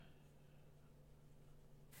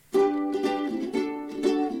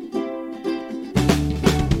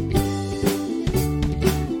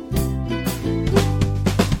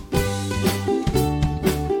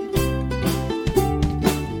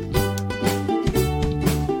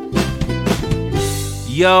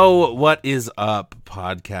Yo, what is up,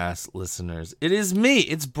 podcast listeners? It is me.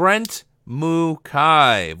 It's Brent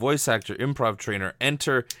Mukai, voice actor, improv trainer,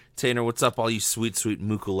 entertainer. What's up, all you sweet, sweet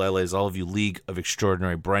Mukuleles, all of you League of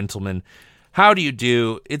Extraordinary Brentalmen? How do you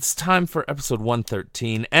do? It's time for episode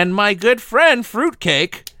 113, and my good friend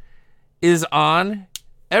Fruitcake is on.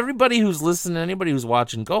 Everybody who's listening, anybody who's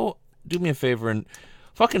watching, go do me a favor and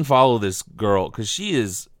fucking follow this girl, because she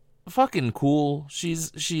is fucking cool.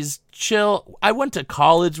 She's chill. I went to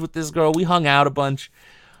college with this girl. We hung out a bunch.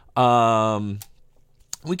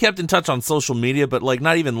 We kept in touch on social media, but like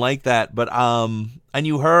not even like that. But I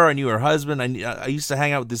knew her. I knew her husband. I used to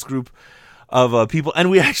hang out with this group of people,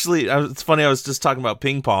 and we actually. It's funny. I was just talking about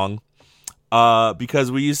ping pong,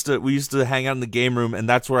 because we used to hang out in the game room, and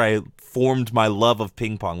that's where I formed my love of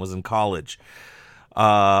ping pong. Was in college.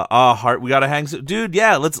 Heart, we gotta hang, dude.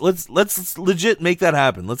 Yeah, let's legit make that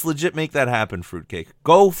happen. Let's legit make that happen. Fruitcake,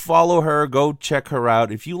 go follow her, go check her out.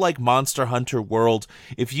 If you like Monster Hunter World,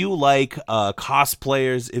 if you like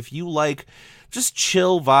cosplayers, if you like just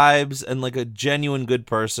chill vibes and like a genuine good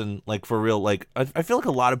person, like for real, like I feel like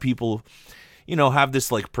a lot of people, have this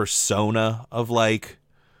like persona of like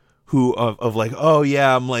of like, oh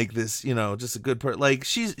yeah, I'm like this, just a good person. Like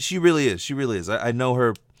she really is. I know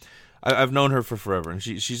her. I've known her for forever, and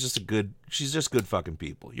she's just good fucking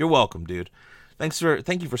people. You're welcome, dude. Thank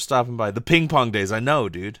you for stopping by. The ping pong days, I know,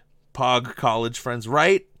 dude. Pog college friends,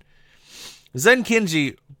 right? Zen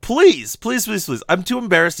Kinji, please. I'm too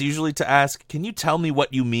embarrassed usually to ask. Can you tell me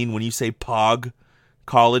what you mean when you say Pog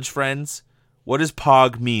college friends? What does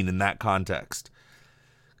Pog mean in that context?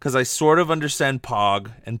 Because I sort of understand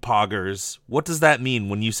Pog and Poggers. What does that mean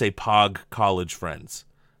when you say Pog college friends?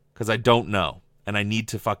 Because I don't know. And I need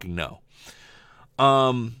to fucking know.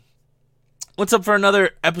 What's up for another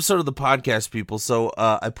episode of the podcast, people? So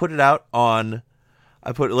I put it out on.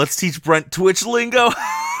 Let's teach Brent Twitch lingo.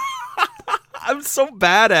 I'm so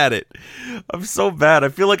bad at it. I'm so bad. I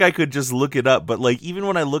feel like I could just look it up, but like even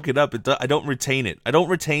when I look it up, I don't retain it. I don't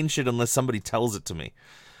retain shit unless somebody tells it to me.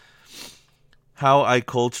 How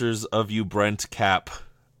cultures of you, Brent Cap.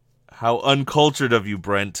 How uncultured of you,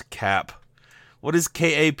 Brent Cap. What is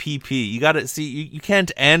KAPP? You gotta see, you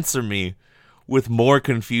can't answer me with more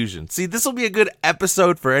confusion. See, this will be a good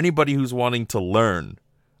episode for anybody who's wanting to learn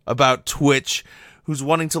about Twitch, who's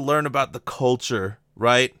wanting to learn about the culture,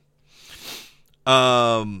 right?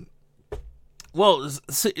 Well,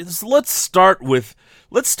 so let's start with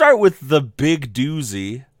the big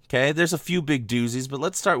doozy. Okay, there's a few big doozies, but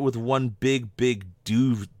let's start with one big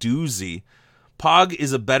doozy. Pog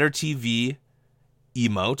is a better TV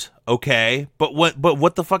emote, okay, but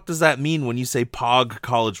what the fuck does that mean when you say Pog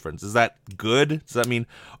college friends? Is that good? Does that mean,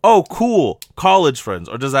 oh cool, college friends,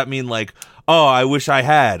 or does that mean like, oh I wish I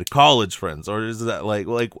had college friends, or is that like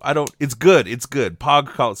I don't? It's good Pog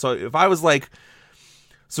college. So if I was like,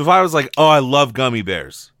 oh I love gummy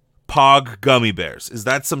bears, Pog gummy bears, is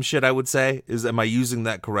that some shit I would say? Am I using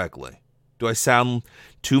that correctly? Do I sound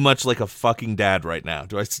too much like a fucking dad right now?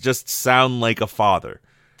 Do I just sound like a father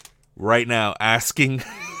right now, asking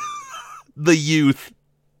the youth,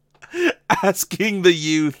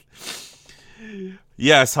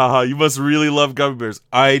 yes, haha, you must really love gummy bears.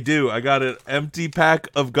 I do. I got an empty pack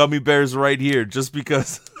of gummy bears right here just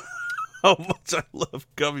because how much I love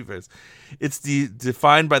gummy bears. It's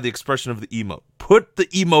defined by the expression of the emote. Put the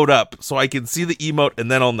emote up so I can see the emote, and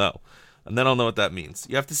then I'll know. And then I'll know what that means.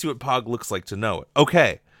 You have to see what Pog looks like to know it.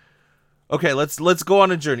 Okay, let's go on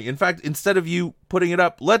a journey. In fact, instead of you putting it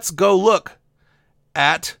up, let's go look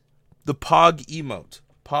at the Pog emote.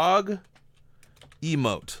 Pog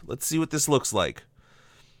emote. Let's see what this looks like.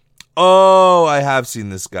 Oh, I have seen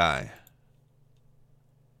this guy.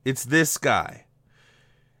 It's this guy.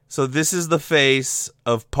 So this is the face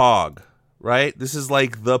of Pog, right? This is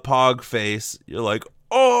like the Pog face. You're like,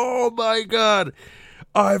 oh my god,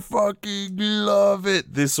 I fucking love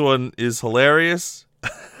it. This one is hilarious.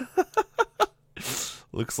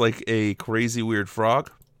 Looks like a crazy weird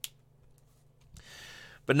frog.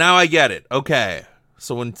 But now I get it. Okay.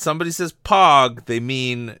 So when somebody says Pog, they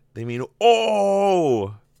mean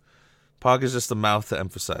oh. Pog is just a mouth to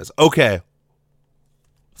emphasize. Okay.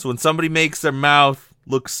 So when somebody makes their mouth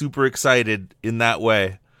look super excited in that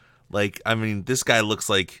way, like, I mean, this guy looks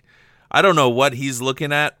like, I don't know what he's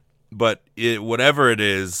looking at, but whatever it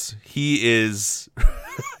is, he is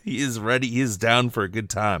he is ready. He is down for a good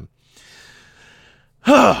time.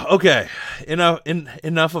 Okay,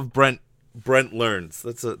 enough of Brent Learns.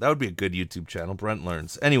 That would be a good YouTube channel, Brent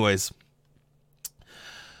Learns. Anyways,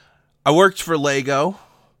 I worked for Lego.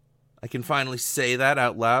 I can finally say that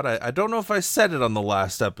out loud. I don't know if I said it on the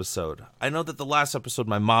last episode. I know that the last episode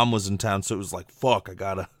my mom was in town, so it was like, fuck, I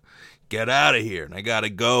gotta get out of here and I gotta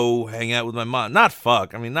go hang out with my mom. Not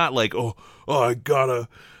fuck. I mean, not like, oh, I gotta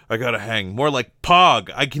hang. More like pog.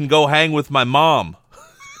 I can go hang with my mom.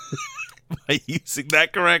 Am I using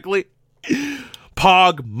that correctly?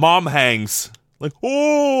 Pog, mom hangs. Like,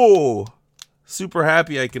 oh, super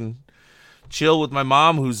happy I can chill with my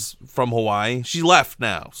mom who's from Hawaii. She left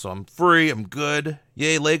now, so I'm free. I'm good.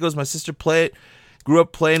 Yay, Legos. My sister grew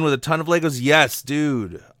up playing with a ton of Legos. Yes,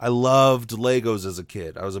 dude. I loved Legos as a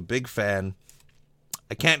kid. I was a big fan.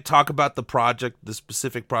 I can't talk about the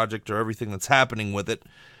specific project or everything that's happening with it.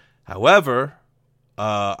 However,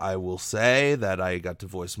 I will say that I got to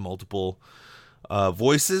voice multiple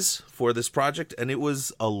voices for this project, and it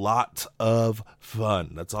was a lot of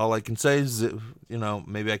fun. That's all I can say. Is,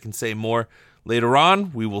 maybe I can say more later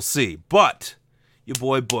on. We will see. But your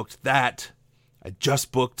boy booked that. I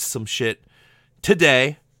just booked some shit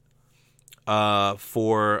today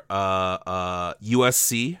for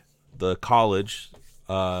USC, the college,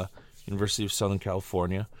 University of Southern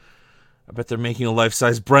California. I bet they're making a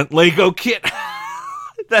life-size Brent Lego kit.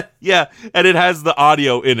 And it has the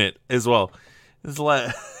audio in it as well. It's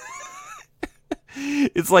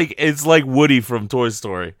like Woody from Toy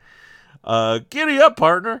Story. Giddy up,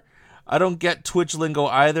 partner. I don't get Twitch lingo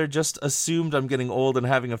either. Just assumed I'm getting old and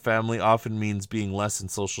having a family often means being less in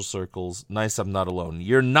social circles. Nice, I'm not alone.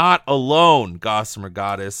 You're not alone, Gossamer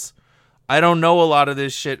Goddess. I don't know a lot of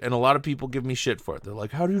this shit, and a lot of people give me shit for it. They're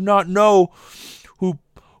like, how do you not know who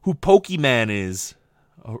Pokemon is?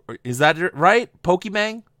 Is that right?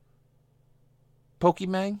 Pokemon?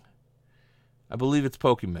 Pokemon? I believe it's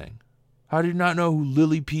Pokemon. How do you not know who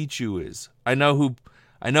Lily Pichu is? I know who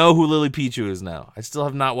Lily Pichu is now. I still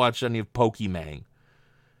have not watched any of Pokemon.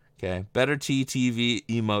 Okay. Better TV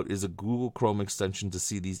emote is a Google Chrome extension to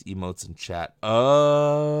see these emotes in chat.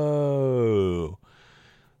 Oh.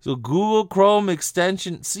 So Google Chrome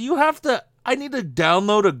extension. So I need to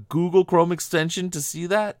download a Google Chrome extension to see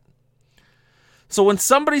that? So when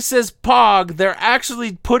somebody says Pog, they're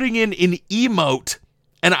actually putting in an emote,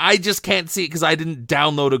 and I just can't see it because I didn't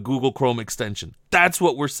download a Google Chrome extension. That's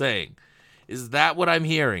what we're saying. Is that what I'm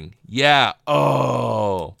hearing? Yeah.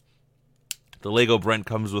 Oh. The Lego Brent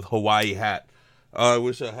comes with Hawaii hat. Oh, I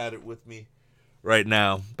wish I had it with me right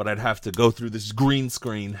now, but I'd have to go through this green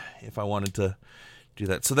screen if I wanted to do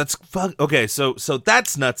that. So that's okay. So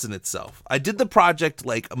that's nuts in itself. I did the project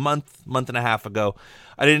like a month and a half ago.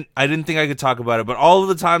 I didn't think I could talk about it, but all of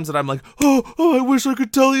the times that I'm like, oh, I wish I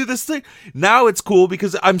could tell you this thing. Now it's cool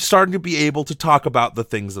because I'm starting to be able to talk about the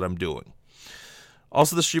things that I'm doing.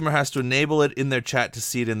 Also, the streamer has to enable it in their chat to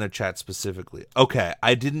see it in their chat specifically. Okay,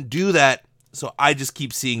 I didn't do that, so I just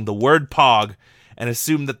keep seeing the word Pog and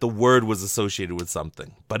assume that the word was associated with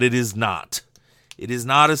something, but it is not. It is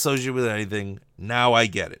not associated with anything. Now I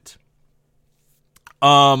get it.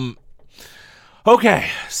 Okay,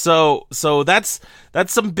 so that's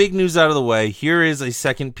some big news out of the way. Here is a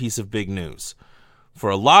second piece of big news. For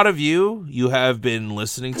a lot of you have been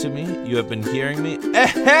listening to me. You have been hearing me.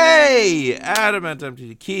 Hey, Adamant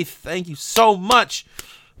MTG. Keith, thank you so much.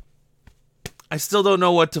 I still don't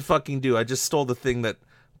know what to fucking do. I just stole the thing that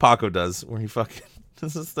Paco does, where he fucking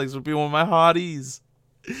does this things with people with my hotties.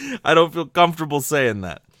 I don't feel comfortable saying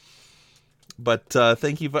that. But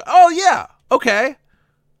thank you for... Oh, yeah. Okay.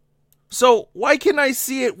 So why can I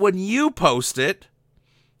see it when you post it,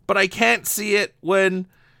 but I can't see it when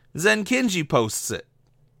Zenkinji posts it?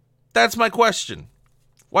 That's my question.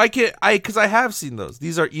 Why can't I? Because I have seen those.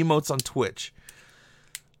 These are emotes on Twitch.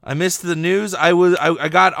 I missed the news. I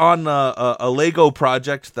got on a Lego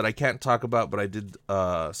project that I can't talk about, but I did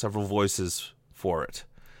several voices for it.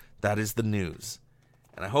 That is the news.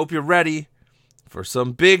 And I hope you're ready for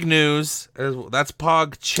some big news. That's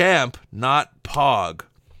Pog Champ, not Pog.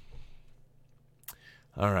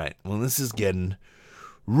 All right. Well, this is getting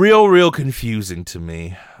real confusing to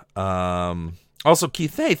me. Also,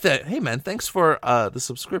 Keith, hey man, thanks for the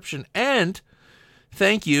subscription, and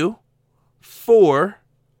thank you for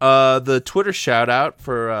the Twitter shout out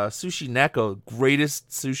for Sushi Neko, greatest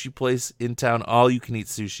sushi place in town, all you can eat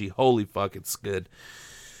sushi. Holy fuck, it's good.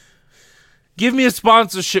 Give me a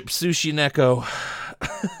sponsorship, Sushi Neko.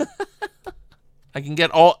 I can get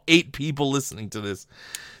all 8 people listening to this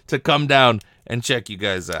to come down and check you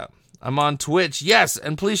guys out. I'm on Twitch, yes,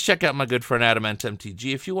 and please check out my good friend Adamant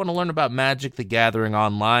MTG if you want to learn about Magic the Gathering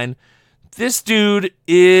online. This dude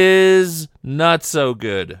is not so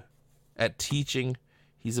good at teaching.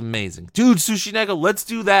 He's amazing. Dude, Sushi Neko, let's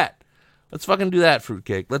do that. Let's fucking do that,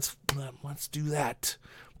 Fruitcake. Let's do that.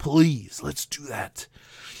 Please, let's do that.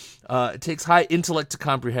 It takes high intellect to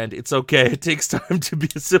comprehend. It's okay. It takes time to be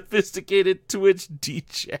a sophisticated Twitch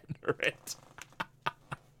degenerate.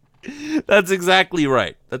 That's exactly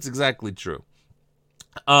right. That's exactly true.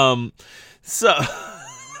 So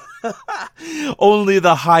only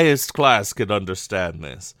the highest class could understand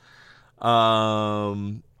this.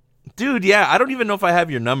 Dude, yeah, I don't even know if I have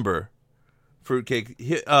your number,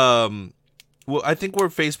 Fruitcake. Well, I think we're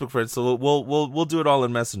Facebook friends, so we'll do it all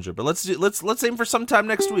in Messenger. But let's aim for sometime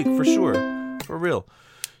next week for sure, for real.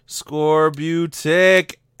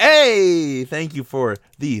 Scorbutic, hey, thank you for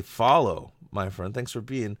the follow, my friend. Thanks for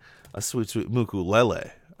being a sweet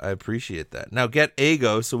Mukulele. I appreciate that. Now get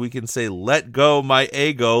Ego so we can say, "Let go my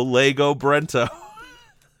ego, Lego Brento."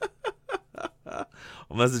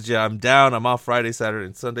 I'll message you. I'm down. I'm off Friday, Saturday,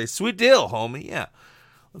 and Sunday. Sweet deal, homie. Yeah,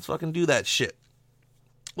 let's fucking do that shit.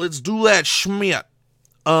 Let's do that schmiat.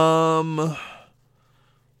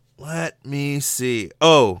 Let me see.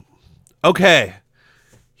 Oh, okay.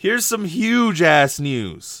 Here's some huge ass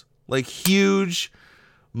news. Like huge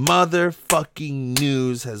motherfucking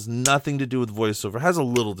news. Has nothing to do with voiceover. Has a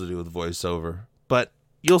little to do with voiceover. But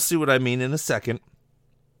you'll see what I mean in a second.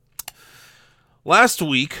 Last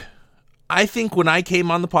week, I think when I came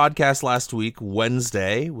on the podcast last week,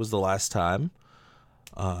 Wednesday was the last time.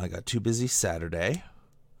 I got too busy Saturday.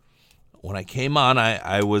 When I came on,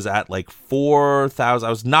 I was at like 4,000.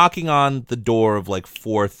 I was knocking on the door of like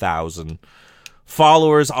 4,000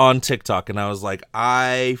 followers on TikTok. And I was like,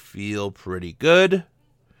 I feel pretty good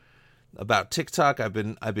about TikTok. I've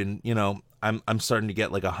been, you know, I'm starting to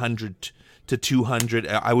get like 100 to 200.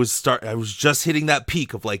 I was just hitting that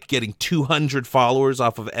peak of like getting 200 followers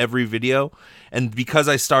off of every video. And because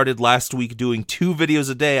I started last week doing 2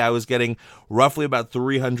 videos a day, I was getting roughly about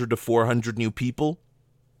 300 to 400 new people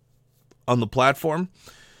on the platform.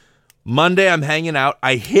 Monday, I'm hanging out.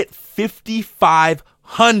 I hit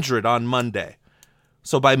 5,500 on Monday.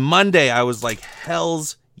 So by Monday, I was like,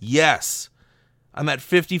 hell's yes. I'm at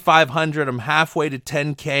 5,500. I'm halfway to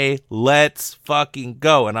 10K. Let's fucking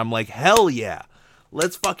go. And I'm like, hell yeah.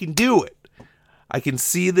 Let's fucking do it. I can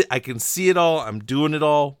see it all. I'm doing it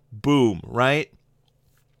all. Boom, right?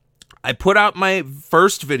 I put out my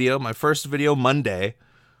first video Monday,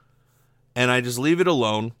 and I just leave it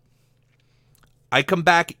alone. I come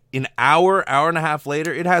back an hour and a half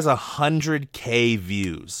later. It has 100K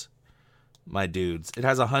views, my dudes. It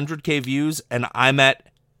has 100K views, and I'm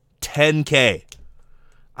at 10K.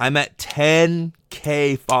 I'm at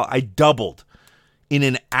 10K. I doubled in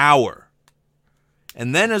an hour.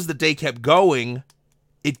 And then as the day kept going,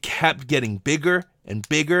 it kept getting bigger and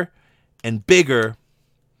bigger and bigger.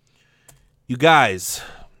 You guys,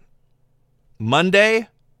 Monday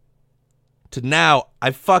to now,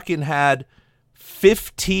 I fucking had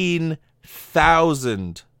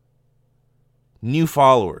 15,000 new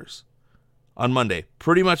followers on Monday.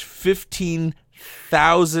 Pretty much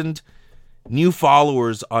 15,000 new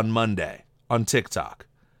followers on Monday on TikTok.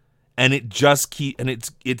 And it just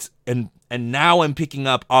and now I'm picking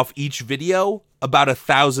up off each video about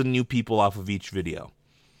 1,000 new people off of each video.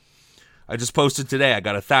 I just posted today, I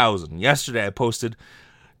got 1,000. Yesterday I posted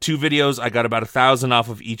 2 videos, I got about 1,000 off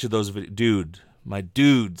of each of those videos. Dude, my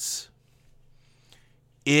dudes,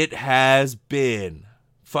 it has been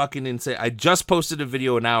fucking insane. I just posted a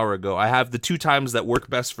video an hour ago. I have the 2 times that work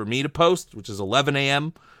best for me to post, which is 11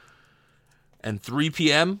 a.m. and 3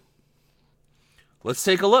 p.m. Let's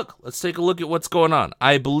take a look. Let's take a look at what's going on.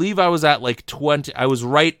 I believe I was at like 20. I was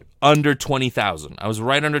right under 20,000. I was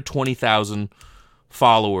right under 20,000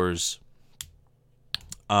 followers.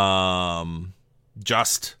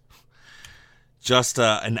 Just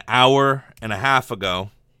an hour and a half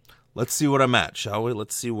ago. Let's see what I'm at, shall we?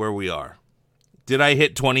 Let's see where we are. Did I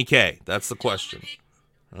hit 20K? That's the question.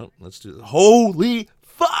 Oh, let's do this. Holy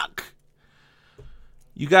fuck!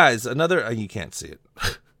 You guys, you can't see it.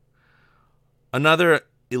 Another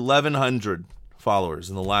 1,100 followers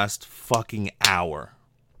in the last fucking hour.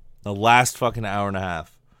 The last fucking hour and a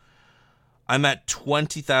half. I'm at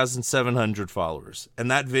 20,700 followers. And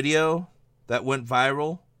that video that went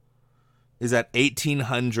viral is at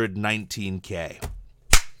 1,819K.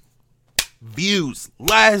 Views.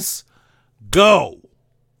 Let's go.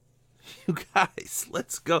 You guys,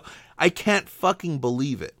 let's go. I can't fucking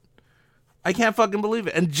believe it.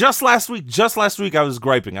 And just last week, I was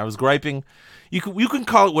griping. You can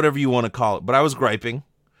call it whatever you want to call it, but I was griping.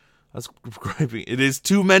 It is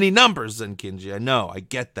too many numbers, Zenkinji. I know. I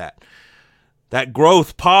get that. That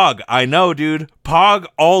growth pog. I know, dude. Pog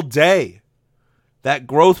all day. That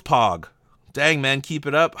growth pog. Dang, man. Keep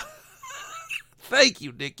it up. Thank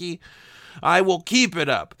you, Nikki. I will keep it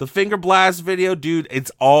up. The finger blast video, dude,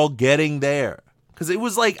 it's all getting there. because it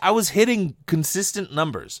was like I was hitting consistent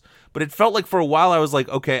numbers, but it felt like for a while I was like,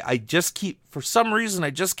 okay, for some reason,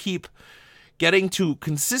 I just keep getting to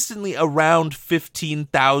consistently around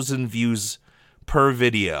 15,000 views per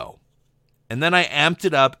video. And then I amped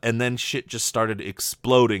it up, and then shit just started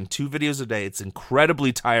exploding. 2 videos a day. It's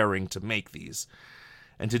incredibly tiring to make these.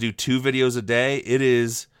 And to do 2 videos a day, it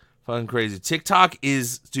is fucking crazy. TikTok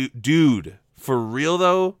is, dude, for real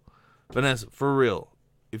though, Vanessa, for real,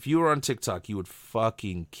 if you were on TikTok, you would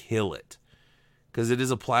fucking kill it. Because it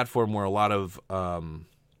is a platform where a lot of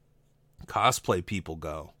cosplay people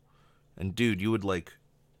go. And dude, you would like,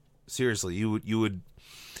 seriously, you would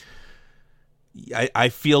I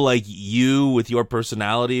feel like you, with your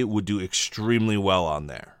personality, would do extremely well on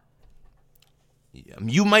there.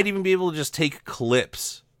 You might even be able to just take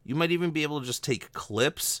clips. You might even be able to just take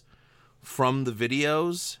clips from the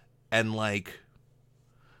videos and like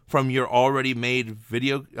from your already made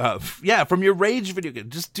video. From your Rage video game.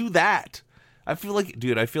 Just do that. I feel like you'd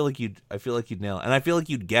nail it, and I feel like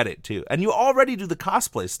you'd get it too. And you already do the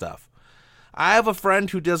cosplay stuff. I have a friend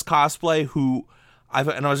who does cosplay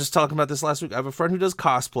and I was just talking about this last week. I have a friend who does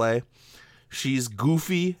cosplay. She's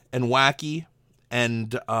goofy and wacky,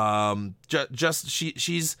 and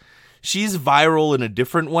she's viral in a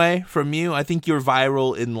different way from you. I think you're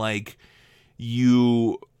viral in like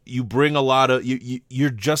you bring a lot of you're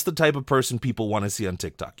just the type of person people want to see on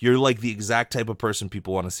TikTok. You're like the exact type of person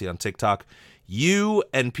people want to see on TikTok. You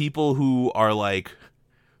and people who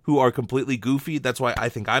are completely goofy. That's why I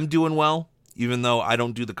think I'm doing well. Even though I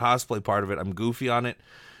don't do the cosplay part of it, I'm goofy on it.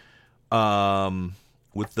 With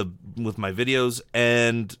my videos,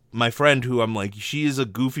 and my friend who I'm like, she is a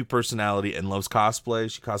goofy personality and loves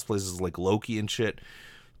cosplay. She cosplays as like Loki and shit.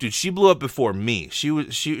 Dude, she blew up before me. She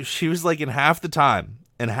was like in half the time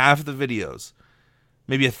and half the videos,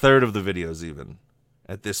 maybe a third of the videos even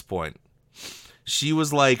at this point. She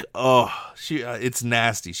was like, it's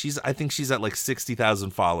nasty. I think she's at like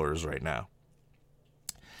 60,000 followers right now.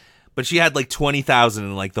 But she had like 20,000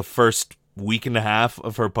 in like the first week and a half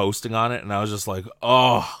of her posting on it, and I was just like,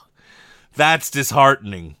 oh, that's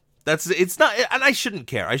disheartening. It's not, and I shouldn't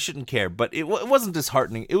care, but it wasn't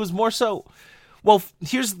disheartening. It was more so, well,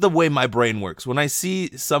 here's the way my brain works. When I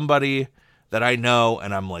see somebody that I know,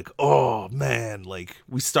 and I'm like, oh man, like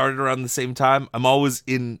we started around the same time, I'm always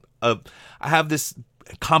I have this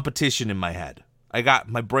competition in my head.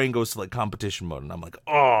 My brain goes to like competition mode, and I'm like,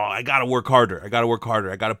 oh, I gotta work harder. I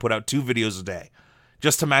gotta put out 2 videos a day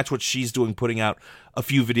just to match what she's doing, putting out a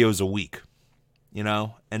few videos a week, you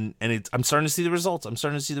know? And I'm starting to see the results. And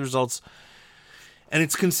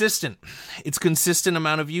it's consistent. It's consistent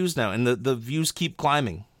amount of views now, and the views keep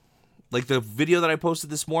climbing. Like the video that I posted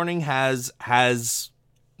this morning has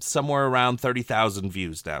somewhere around 30,000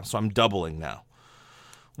 views now, so I'm doubling now.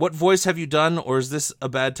 What voice have you done, or is this a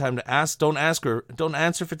bad time to ask? Don't answer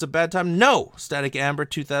if it's a bad time. No, Static Amber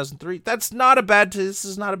 2003. This is not a bad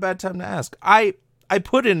time to ask. I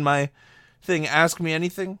put in my thing, ask me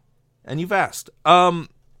anything, and you've asked.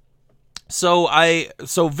 So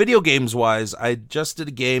video games wise, I just did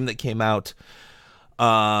a game that came out.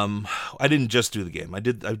 I didn't just do the game. I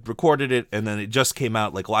recorded it, and then it just came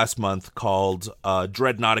out like last month, called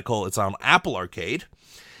Dread Nautical. It's on Apple Arcade.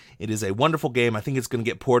 It is a wonderful game. I think it's going to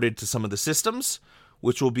get ported to some of the systems,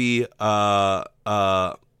 which will be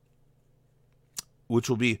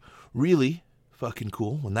really fucking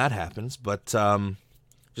cool when that happens. But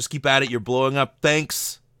just keep at it. You're blowing up.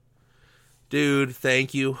 Thanks, dude.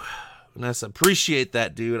 Thank you, Vanessa. Appreciate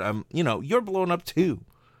that, dude. You're blowing up too,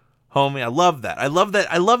 homie. I love that. I love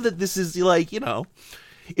that this is like,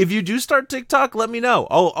 if you do start TikTok, let me know.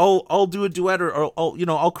 I'll do a duet, or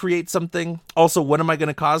I'll create something. Also, when am I going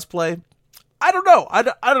to cosplay? I don't know. I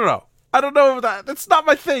don't know. I don't know if that's not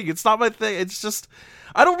my thing. It's not my thing. It's just,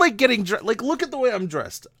 I don't like getting dressed. Like, look at the way I'm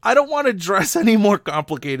dressed. I don't want to dress any more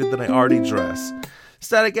complicated than I already dress.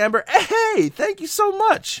 Static Amber, hey, thank you so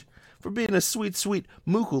much for being a sweet, sweet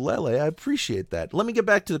Mukulele. I appreciate that. Let me get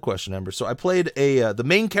back to the question, Amber. So I played the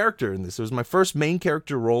main character in this. It was my first main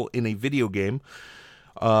character role in a video game.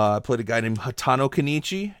 I played a guy named Hatano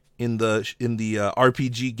Kenichi in the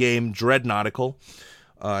RPG game Dread Nautical.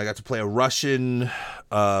 I got to play a Russian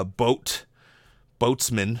boatsman.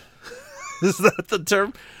 Is that the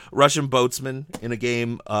term? Russian boatsman in a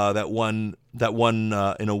game that won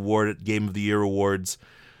an award at Game of the Year awards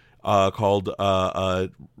called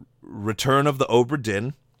Return of the Obra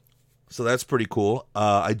Dinn. So that's pretty cool.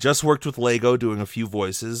 I just worked with Lego doing a few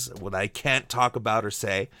voices, what I can't talk about or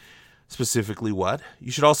say. Specifically what?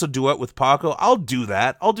 You should also duet with Paco. I'll do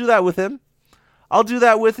that. I'll do that with him.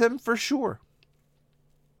 For sure.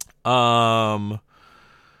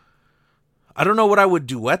 I don't know what I would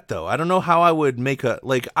duet though. I don't know how I would make a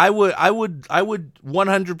like. I would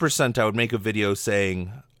 100%. I would make a video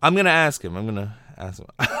saying I'm gonna ask him.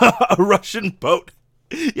 A Russian boat.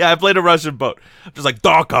 Yeah, I played a Russian boat. I'm just like,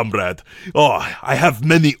 da, comrade. Oh, I have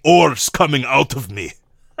many oars coming out of me.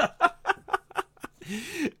 A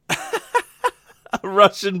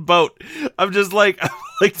Russian boat. I'm just like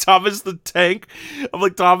Thomas the Tank. I'm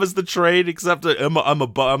like Thomas the Train, except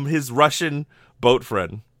I'm his Russian boat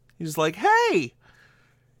friend. He's like, hey,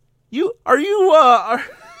 I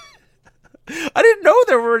didn't know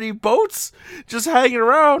there were any boats just hanging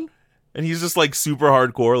around. And he's just like super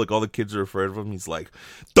hardcore, like all the kids are afraid of him. He's like,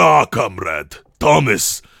 da, comrade,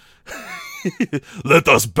 Thomas. Let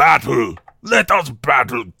us battle,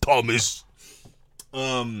 Thomas.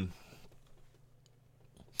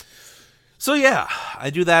 So yeah, I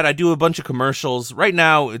do that. I do a bunch of commercials. Right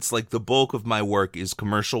now, it's like the bulk of my work is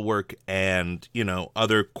commercial work and,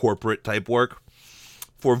 other corporate type work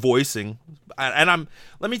for voicing. And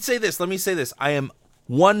let me say this. I am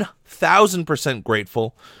 1,000%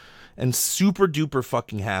 grateful and super duper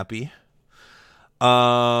fucking happy.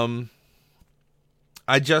 I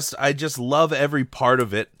just love every part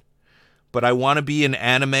of it, but I want to be in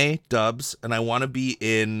anime dubs and I want to be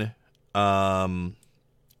in,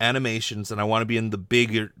 animations, and I want to be in the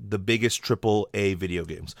biggest AAA video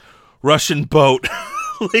games. Russian boat.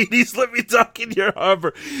 Ladies, let me dock in your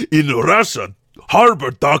harbor. In Russia, harbor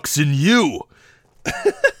docks in you.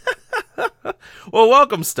 Well,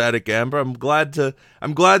 welcome, Static Amber. I'm glad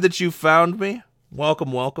that you found me.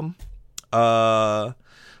 Welcome. Paco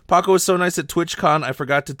was so nice at TwitchCon. I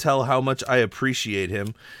forgot to tell how much I appreciate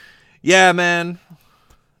him. Yeah, man.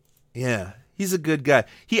 Yeah, he's a good guy.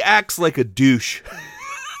 He acts like a douche.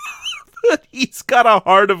 He's got a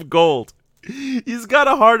heart of gold.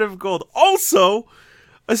 Also,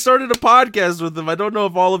 I started a podcast with him. I don't know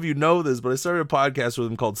if all of you know this, but I started a podcast with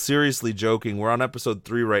him called Seriously Joking. We're on episode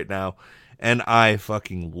 3 right now, and I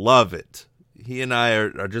fucking love it. He and I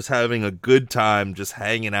are just having a good time, just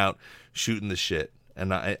hanging out, shooting the shit,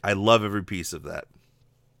 and I love every piece of that.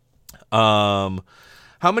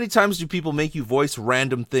 How many times do people make you voice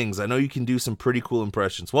random things? I know you can do some pretty cool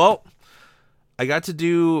impressions. Well, I got to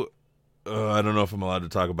do... I don't know if I'm allowed to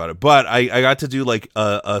talk about it, but I got to do like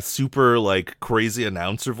a super like crazy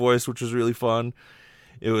announcer voice, which was really fun.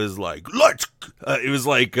 It was like,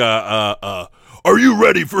 are you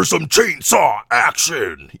ready for some chainsaw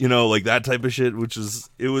action? Like that type of shit,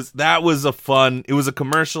 that was a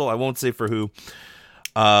commercial. I won't say for who.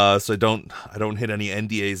 So I don't hit any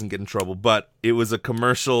NDAs and get in trouble, but it was a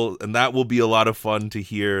commercial, and that will be a lot of fun to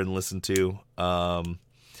hear and listen to.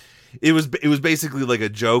 It was basically like a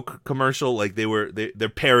joke commercial. Like they're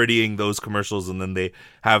parodying those commercials, and then they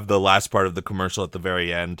have the last part of the commercial at the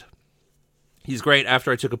very end. He's great.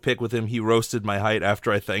 After I took a pic with him, he roasted my height after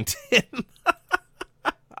I thanked him.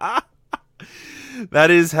 That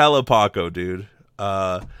is hella Paco, dude.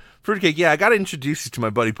 Fruitcake, yeah, I gotta introduce you to my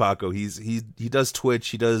buddy Paco. He does Twitch.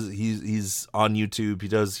 He's on YouTube.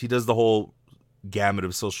 He does the whole gamut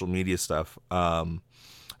of social media stuff. I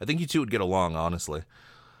think you two would get along, honestly.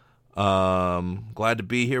 Glad to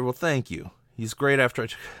be here. Well, thank you. He's great after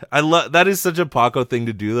I love that is such a Paco thing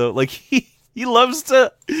to do though. Like he loves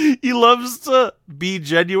to be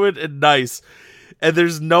genuine and nice. And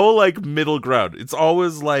there's no like middle ground. It's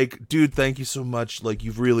always like, dude, thank you so much. Like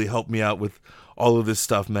you've really helped me out with all of this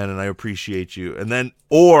stuff, man, and I appreciate you. And then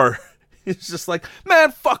or it's just like,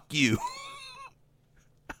 man, fuck you.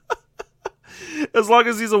 As long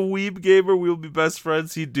as he's a weeb gamer, we'll be best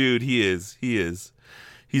friends. He is.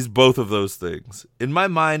 He's both of those things. In my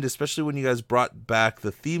mind, especially when you guys brought back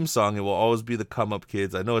the theme song, it will always be the Come Up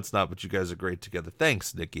Kids. I know it's not, but you guys are great together.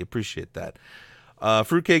 Thanks, Nikki. Appreciate that.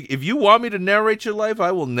 Fruitcake, if you want me to narrate your life,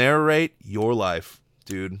 I will narrate your life,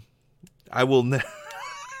 dude. I will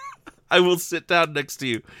sit down next to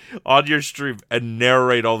you on your stream and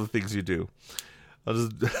narrate all the things you do. I'll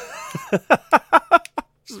just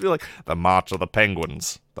just be like, the March of the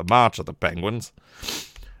Penguins.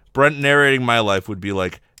 Brent narrating my life would be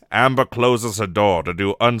like, Amber closes her door to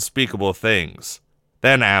do unspeakable things.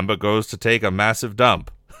 Then Amber goes to take a massive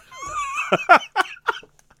dump.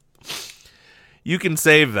 You can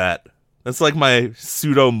save that. That's like my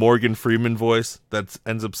pseudo Morgan Freeman voice that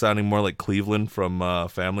ends up sounding more like Cleveland from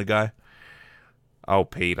Family Guy. Oh,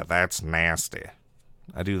 Peter, that's nasty.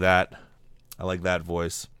 I do that. I like that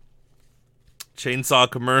voice.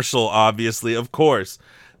 Chainsaw commercial, obviously, of course.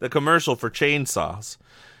 The commercial for chainsaws.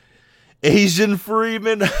 Asian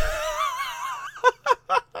Freeman.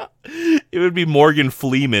 It would be Morgan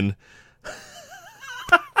Freeman.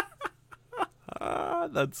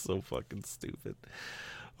 That's so fucking stupid.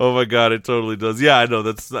 Oh my god, it totally does. Yeah, I know.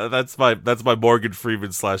 That's my Morgan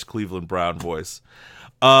Freeman / Cleveland Brown voice.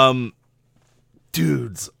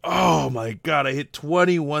 Dudes, oh my god, I hit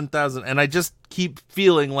 21,000, and I just keep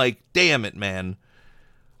feeling like, damn it, man.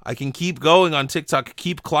 I can keep going on TikTok,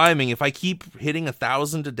 keep climbing. If I keep hitting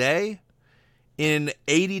 1,000 a day, in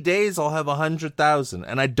 80 days I'll have 100,000,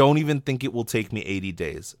 and I don't even think it will take me 80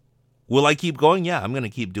 days. Will I keep going? Yeah, I'm gonna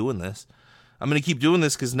keep doing this. I'm gonna keep doing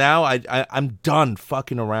this because now I'm done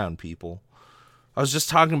fucking around, people. I was just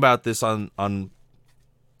talking about this on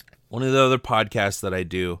one of the other podcasts that I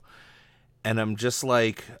do. And I'm just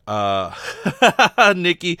like,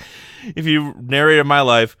 Nikki, if you narrated my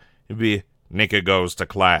life, it'd be, Nikki goes to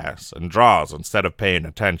class and draws instead of paying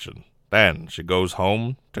attention. Then she goes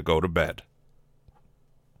home to go to bed.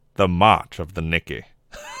 The march of the Nikki.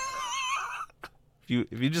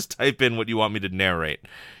 If you just type in what you want me to narrate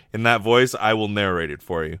in that voice, I will narrate it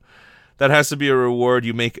for you. That has to be a reward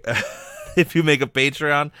you make if you make a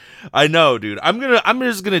Patreon. I know, dude. I'm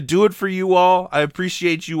just gonna do it for you all. I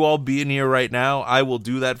appreciate you all being here right now. I will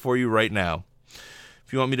do that for you right now.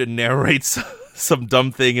 If you want me to narrate some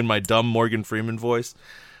dumb thing in my dumb Morgan Freeman voice,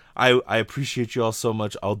 I appreciate you all so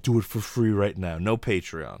much. I'll do it for free right now. No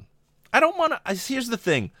Patreon. I don't want to. Here's the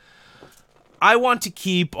thing. I want to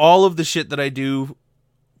keep all of the shit that I do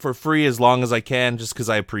for free as long as I can, just because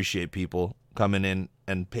I appreciate people coming in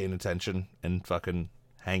and paying attention and fucking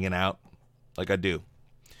hanging out like I do.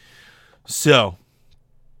 So,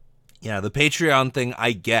 yeah, the Patreon thing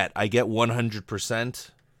I get 100%,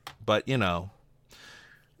 but you know,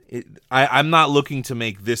 I'm not looking to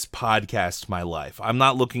make this podcast my life. I'm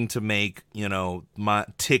not looking to make, you know, my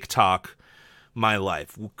TikTok my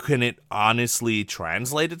life. Can it honestly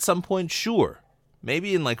translate at some point? Sure.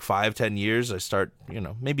 Maybe in like 5-10 years I start, you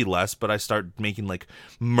know, maybe less, but I start making like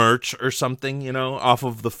merch or something, you know, off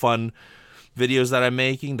of the fun videos that I'm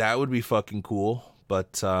making. That would be fucking cool.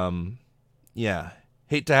 But yeah,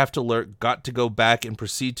 hate to have to lurk. Got to go back and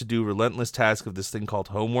proceed to do relentless task of this thing called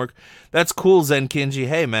homework. That's cool, Zen Kinji.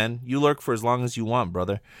 Hey man, you lurk for as long as you want,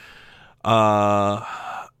 brother. So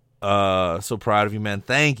proud of you, man.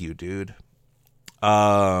 Thank you, dude.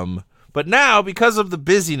 But now, because of the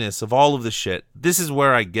busyness of all of the shit, this is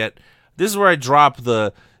where I drop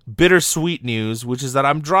the bittersweet news, which is that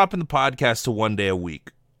I'm dropping the podcast to 1 day a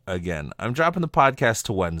week. Again, I'm dropping the podcast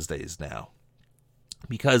to Wednesdays now.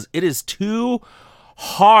 Because it is too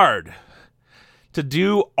hard to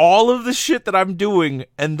do all of the shit that I'm doing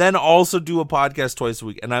and then also do a podcast twice a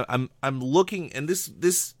week. And I'm looking, and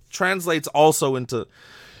this translates also into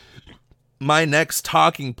my next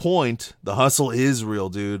talking point. The hustle is real,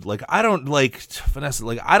 dude. Like, I don't, like, Vanessa,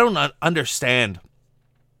 like, I don't understand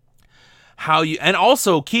how you, and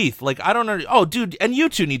also Keith, like, I don't know. Oh, dude, and you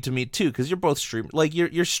two need to meet too, because you're both streaming. Like,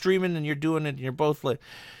 you're streaming and you're doing it, and you're both like,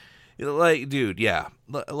 dude, yeah.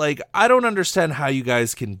 Like, I don't understand how you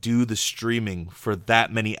guys can do the streaming for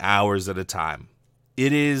that many hours at a time.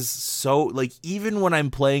 It is so, like, even when I'm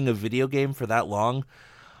playing a video game for that long,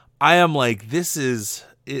 I am like, this is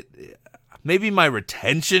it. Maybe my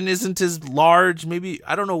retention isn't as large. Maybe,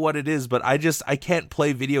 I don't know what it is, but I can't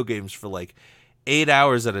play video games for like 8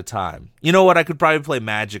 hours at a time. You know what? I could probably play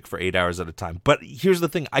Magic for 8 hours at a time. But here's the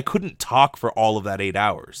thing. I couldn't talk for all of that 8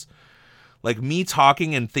 hours. Like, me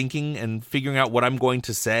talking and thinking and figuring out what I'm going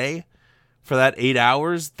to say for that 8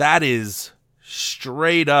 hours, that is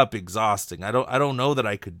straight up exhausting. I don't know that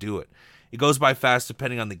I could do it. It goes by fast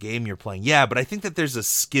depending on the game you're playing. Yeah, but I think that there's a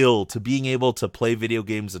skill to being able to play video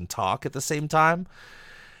games and talk at the same time.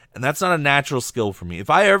 And that's not a natural skill for me. If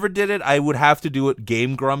I ever did it, I would have to do it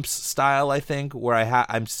Game Grumps style, I think, where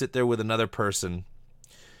I'm sit there with another person.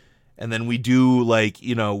 And then we do, like,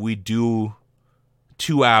 you know, we do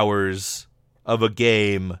 2 hours of a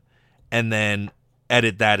game and then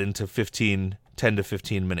edit that into 10 to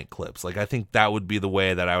 15 minute clips. Like, I think that would be the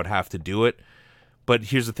way that I would have to do it. But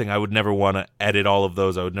here's the thing, I would never want to edit all of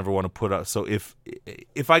those. I would never want to put up. So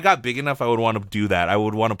if I got big enough, I would want to do that. I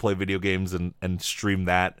would want to play video games and stream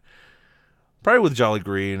that. Probably with Jolly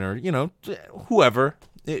Green or, you know, whoever.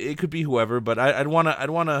 It could be whoever, but I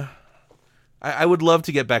would love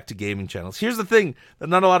to get back to gaming channels. Here's the thing that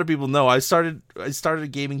not a lot of people know. I started a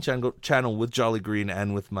gaming channel with Jolly Green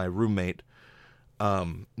and with my roommate,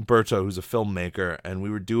 Berto, who's a filmmaker, and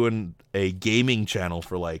we were doing a gaming channel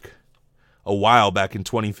for like a while back in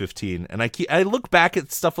 2015. And I look back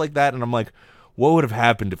at stuff like that and I'm like, what would have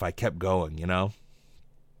happened if I kept going, you know?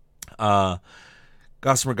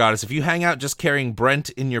 Gossamer Goddess, if you hang out just carrying Brent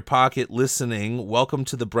in your pocket listening, welcome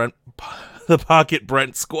to the Pocket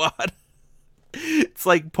Brent Squad. It's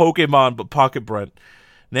like Pokemon, but Pocket Brent.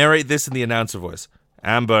 Narrate this in the announcer voice.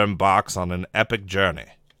 Amber embarks on an epic journey.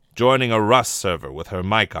 joining a Rust server with her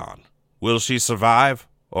mic on. Will she survive,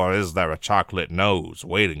 or is there a chocolate nose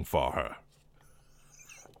waiting for her?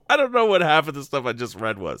 I don't know what half of the stuff I just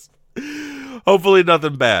read was. Hopefully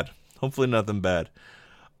nothing bad.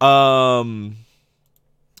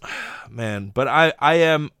 Man, but I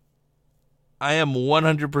am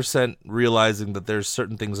 100% realizing that there's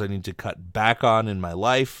certain things I need to cut back on in my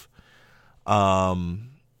life.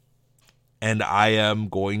 And I am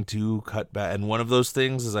going to cut back. And one of those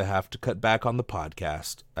things is I have to cut back on the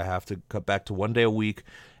podcast. I have to cut back to 1 day a week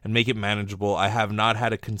and make it manageable. I have not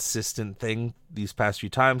had a consistent thing these past few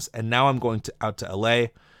times. And now I'm going out to LA.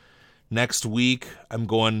 Next week, I'm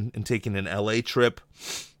going and taking an LA trip.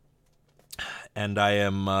 And I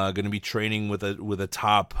am going to be training with a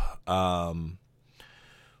top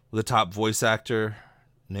voice actor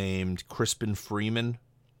named Crispin Freeman.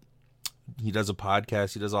 He does a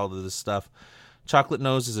podcast. He does all of this stuff. Chocolate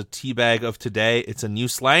nose is a teabag of today. It's a new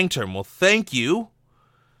slang term. Well, thank you,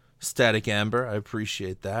 Static Amber. I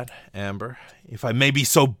appreciate that, Amber. If I may be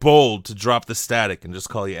so bold to drop the static and just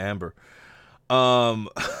call you Amber. I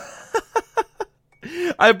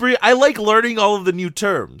like learning all of the new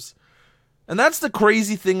terms. And that's the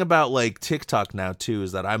crazy thing about like TikTok now too,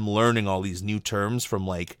 is that I'm learning all these new terms from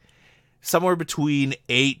like somewhere between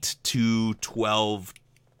 8 to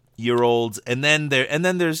 12-year-olds, and then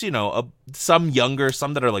there's, you know, some younger,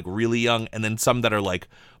 some that are like really young, and then some that are like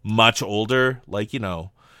much older, like, you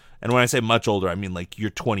know. And when I say much older, I mean like you're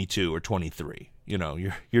 22 or 23. You know,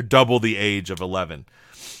 you're double the age of 11.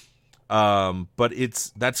 But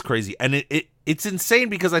that's crazy, and it's insane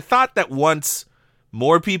because I thought that once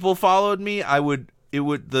more people followed me, the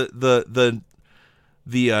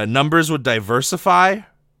numbers would diversify.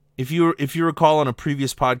 If you recall on a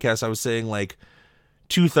previous podcast, I was saying like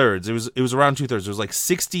 2/3. It was around 2/3. It was like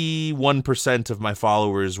 61% of my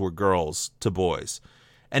followers were girls to boys,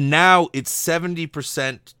 and now it's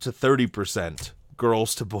 70% to 30%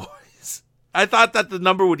 girls to boys. I thought that the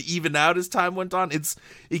number would even out as time went on. It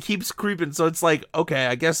keeps creeping, so it's like, okay,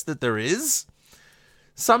 I guess that there is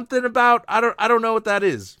something about I don't know what that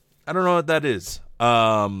is.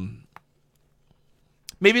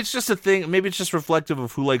 Maybe it's just a thing. Maybe it's just reflective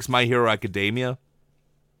of who likes My Hero Academia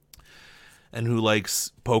and who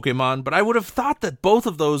likes Pokemon. But I would have thought that both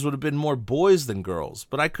of those would have been more boys than girls.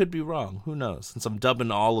 But I could be wrong. Who knows? Since I'm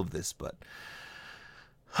dubbing all of this, but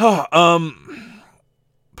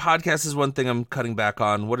podcast is one thing I'm cutting back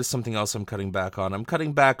on. What is something else I'm cutting back on? I'm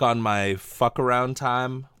cutting back on my fuck around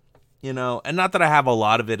time, you know, and not that I have a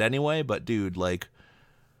lot of it anyway, but dude, like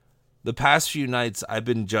the past few nights I've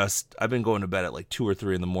been going to bed at like 2 or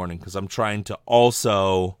 3 in the morning because I'm trying to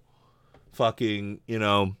also fucking, you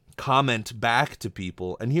know, comment back to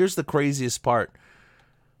people. And here's the craziest part.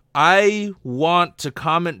 I want to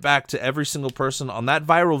comment back to every single person on that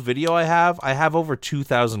viral video I have over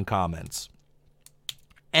 2,000 comments.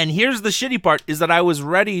 And here's the shitty part is that I was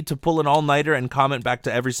ready to pull an all-nighter and comment back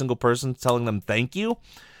to every single person telling them thank you.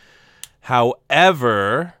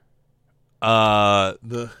 However,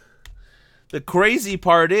 the crazy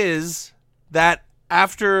part is that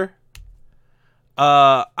after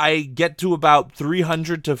I get to about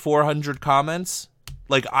 300 to 400 comments,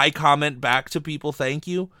 like I comment back to people thank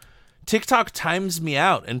you, TikTok times me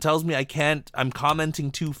out and tells me I'm commenting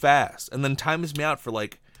too fast, and then times me out for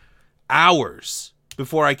like hours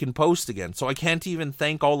before I can post again. So I can't even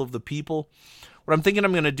thank all of the people. What I'm thinking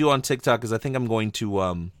I'm going to do on TikTok is I think I'm going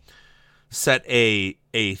to set a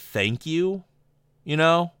thank you, you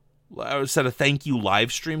know? I would set a thank you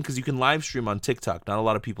live stream because you can live stream on TikTok. Not a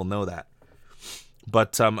lot of people know that.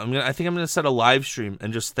 But I think I'm going to set a live stream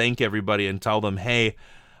and just thank everybody and tell them, hey,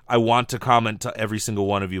 I want to comment to every single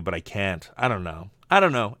one of you, but I can't. I don't know.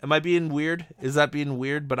 Am I being weird? Is that being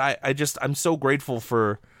weird? But I'm so grateful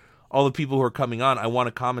for all the people who are coming on. I want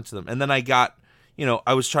to comment to them. And then I got, you know,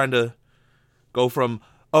 I was trying to go from,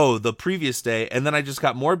 the previous day, and then I just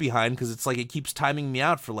got more behind because it's like it keeps timing me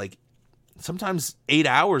out for like sometimes 8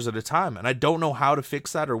 hours at a time, and I don't know how to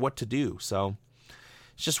fix that or what to do. So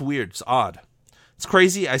it's just weird. It's odd. It's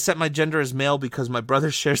crazy. I set my gender as male because my brother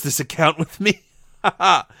shares this account with me.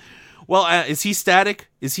 Well, is he Static?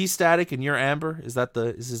 And you're Amber? Is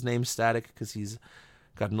his name Static because he's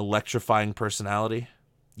got an electrifying personality?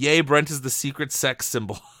 Yay, Brent is the secret sex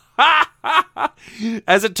symbol.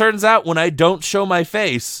 As it turns out, when I don't show my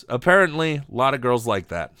face, apparently a lot of girls like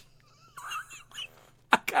that.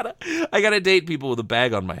 I gotta date people with a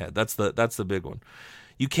bag on my head. That's the big one.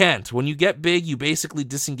 You can't. When you get big, you basically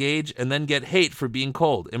disengage and then get hate for being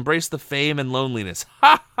cold. Embrace the fame and loneliness.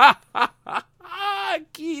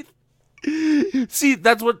 Keith. See,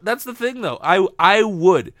 that's the thing though. I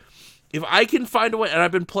would. if I can find a way, and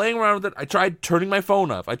I've been playing around with it, I tried turning my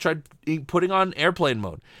phone off. I tried putting on airplane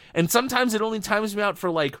mode. And sometimes it only times me out for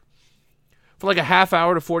like a half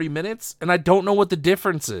hour to 40 minutes, and I don't know what the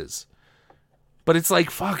difference is. But it's like,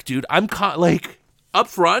 fuck, dude, I'm up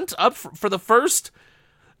front, for the first,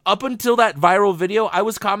 up until that viral video, I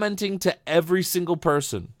was commenting to every single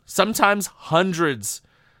person. Sometimes hundreds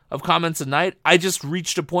of comments a night. I just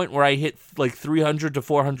reached a point where I hit like 300 to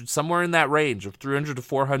 400, somewhere in that range of 300 to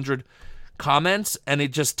 400 comments, and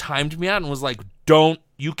it just timed me out and was like,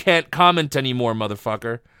 you can't comment anymore,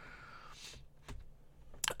 motherfucker.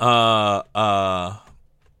 I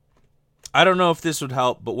don't know if this would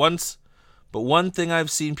help, but one thing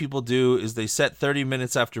I've seen people do is they set 30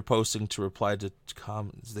 minutes after posting to reply to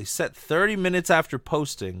comments. They set 30 minutes after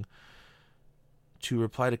posting to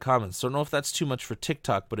reply to comments. Don't know if that's too much for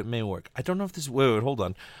TikTok, but it may work. I don't know if this... Wait, hold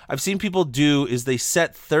on. I've seen people do is they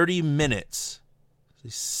set 30 minutes.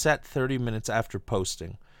 They set 30 minutes after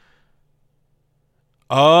posting.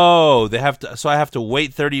 Oh, they have to... So I have to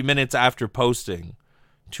wait 30 minutes after posting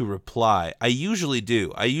to reply. I usually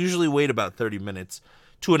do. I usually wait about 30 minutes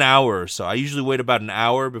to an hour or so. I usually wait about an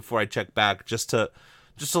hour before I check back just to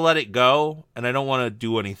let it go, and I don't want to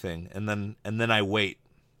do anything, and then I wait.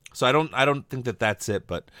 So I don't think that that's it,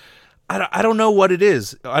 but I don't know what it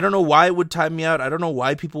is. I don't know why it would time me out. I don't know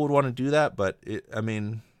why people would want to do that, but it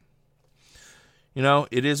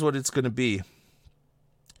is what it's going to be.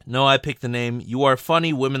 No, I picked the name. You are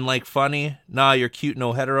funny. Women like funny. Nah, you're cute.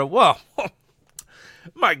 No hetero. Well,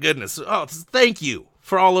 my goodness. Oh, thank you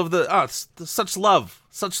for all of such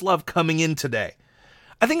love coming in today.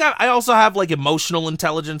 I think I also have like emotional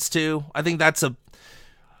intelligence too. I think that's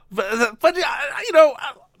but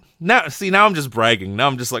now I'm just bragging. Now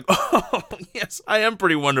I'm just like, oh yes, I am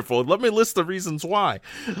pretty wonderful. Let me list the reasons why.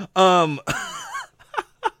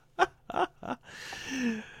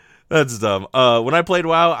 That's dumb. When I played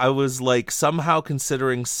WoW, I was like somehow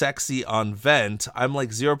considering sexy on vent. I'm like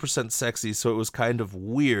 0% sexy, so it was kind of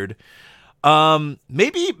weird.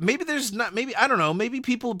 Maybe there's not. Maybe I don't know. Maybe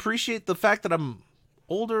people appreciate the fact that I'm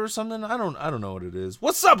older or something. I don't know what it is.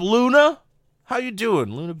 What's up, Luna? How you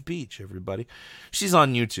doing, Luna Beach? Everybody, she's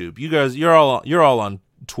on YouTube. You guys, you're all on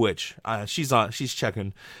Twitch. She's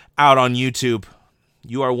checking out on YouTube.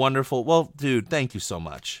 You are wonderful. Well, dude, thank you so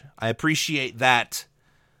much. I appreciate that.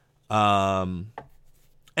 And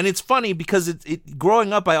it's funny because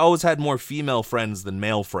growing up, I always had more female friends than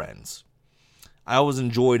male friends. I always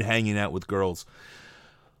enjoyed hanging out with girls.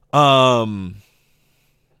 And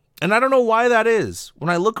I don't know why that is. When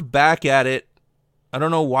I look back at it, I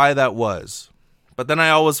don't know why that was. But then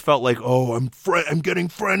I always felt like, oh, I'm getting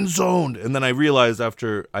friend zoned. And then I realized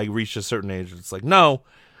after I reached a certain age, it's like, no,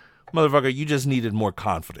 motherfucker, you just needed more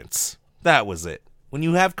confidence. That was it. When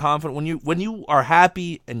you have confidence, when you are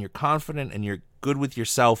happy and you're confident and you're good with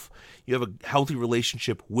yourself, you have a healthy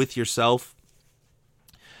relationship with yourself,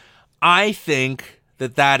 I think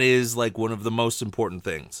that is like one of the most important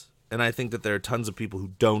things. And I think that there are tons of people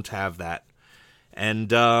who don't have that.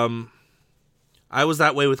 And I was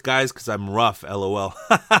that way with guys because I'm rough, LOL.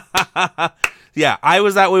 Yeah, I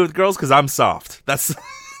was that way with girls because I'm soft. That's the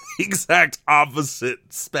exact opposite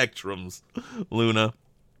spectrums, Luna.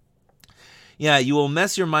 Yeah, you will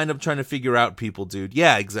mess your mind up trying to figure out people, dude.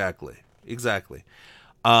 Yeah, exactly. I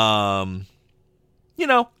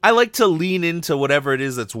like to lean into whatever it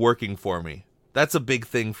is that's working for me. That's a big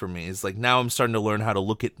thing for me. It's like now I'm starting to learn how to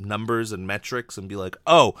look at numbers and metrics and be like,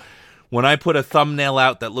 oh, when I put a thumbnail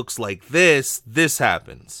out that looks like this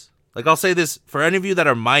happens. Like I'll say this, for any of you that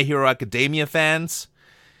are My Hero Academia fans,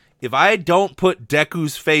 if I don't put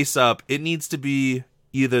Deku's face up, it needs to be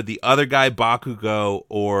either the other guy, Bakugo,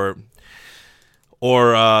 or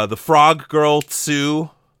the frog girl,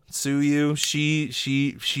 Tsuyu.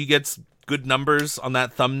 She gets good numbers on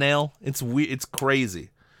that thumbnail. It's crazy.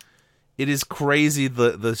 It is crazy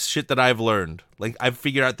the shit that I've learned. Like I've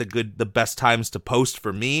figured out the best times to post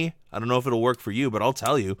for me. I don't know if it'll work for you, but I'll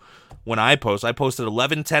tell you. When I post at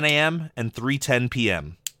 11:10 a.m. and 3:10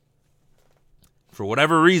 p.m. For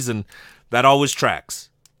whatever reason, that always tracks.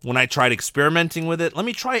 When I tried experimenting with it, let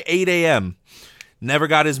me try 8 a.m. Never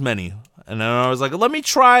got as many. And then I was like, let me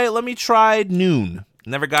try noon.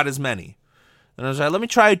 Never got as many. And I was like, let me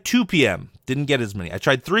try 2 p.m. Didn't get as many. I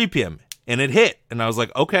tried 3 p.m. and it hit. And I was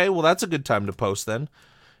like, okay, well, that's a good time to post then.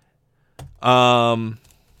 But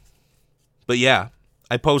yeah,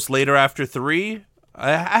 I post later after 3.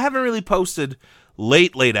 I haven't really posted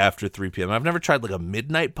late after 3 p.m. I've never tried like a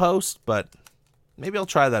midnight post, but maybe I'll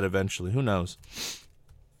try that eventually. Who knows?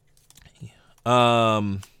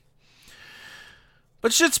 But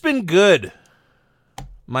shit's been good,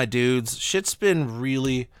 my dudes. Shit's been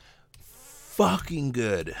really fucking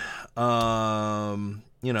good. Voiceover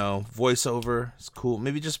is cool.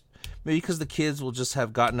 Maybe because the kids will just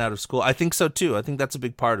have gotten out of school. I think so too. I think that's a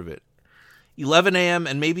big part of it. 11 a.m.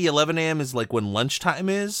 and maybe 11 a.m. is like when lunchtime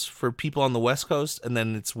is for people on the West Coast, and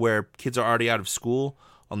then it's where kids are already out of school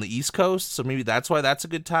on the East Coast. So maybe that's why that's a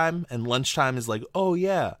good time. And lunchtime is like, oh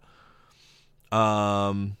yeah.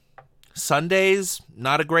 Sundays,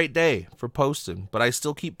 not a great day for posting, but I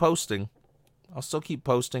still keep posting. I'll still keep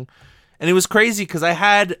posting. And it was crazy because I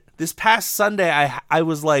had this past Sunday, I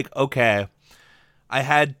was like, okay, I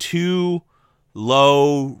had 2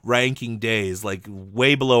 low ranking days, like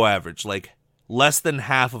way below average, like less than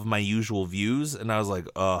half of my usual views. And I was like,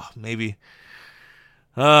 maybe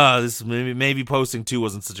posting 2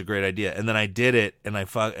 wasn't such a great idea. And then I did it, and I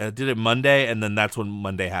did it Monday, and then that's when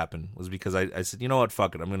Monday happened, was because I said, you know what,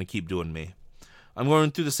 fuck it, I'm going to keep doing me. I'm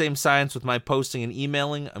going through the same science with my posting and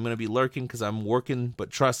emailing. I'm going to be lurking because I'm working, but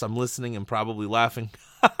trust, I'm listening and probably laughing.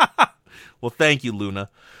 Well, thank you, Luna.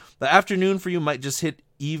 The afternoon for you might just hit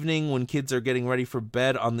evening when kids are getting ready for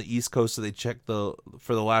bed on the East Coast, so they check for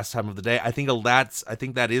the last time of the day. I think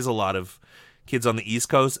that is a lot of kids on the East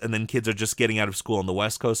Coast, and then kids are just getting out of school on the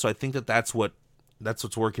West Coast. So I think that's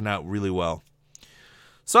what's working out really well.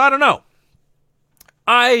 So I don't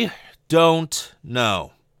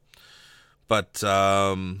know. But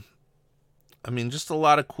just a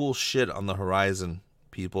lot of cool shit on the horizon,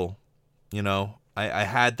 people. I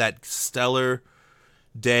had that stellar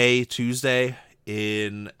day Tuesday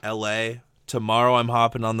in LA. Tomorrow I'm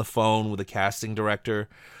hopping on the phone with a casting director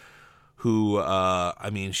who,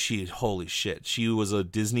 holy shit. She was a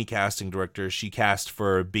Disney casting director. She cast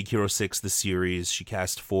for Big Hero 6, the series. She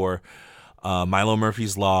cast for Milo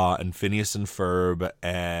Murphy's Law and Phineas and Ferb.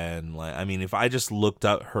 And, if I just looked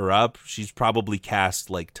her up, she's probably cast,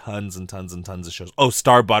 like, tons and tons and tons of shows. Oh,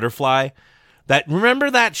 Star Butterfly.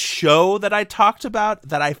 Remember that show that I talked about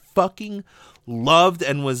that I fucking loved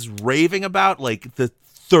and was raving about, like, the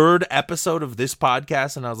 3rd episode of this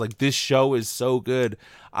podcast, and I was like, this show is so good.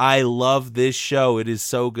 I love this show. It is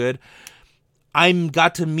so good. I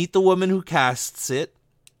got to meet the woman who casts it.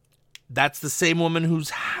 That's the same woman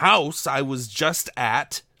whose house I was just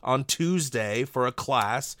at on Tuesday for a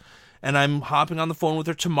class, and I'm hopping on the phone with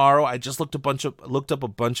her tomorrow. I just looked up a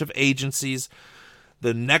bunch of agencies.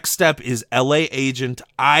 The next step is LA agent.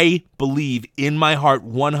 I believe in my heart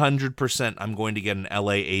 100% I'm going to get an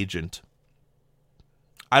LA agent.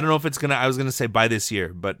 I don't know if I was going to say by this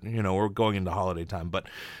year, but we're going into holiday time, but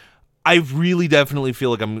I really definitely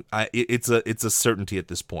feel like it's a certainty at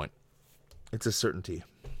this point. It's a certainty.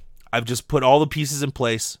 I've just put all the pieces in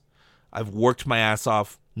place. I've worked my ass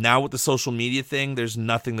off. Now with the social media thing, there's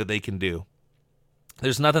nothing that they can do.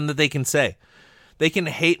 There's nothing that they can say. They can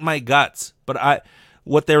hate my guts, but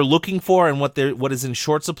what they're looking for and what is in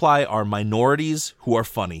short supply are minorities who are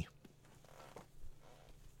funny.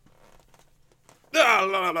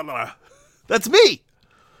 That's me.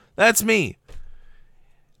 That's me.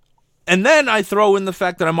 And then I throw in the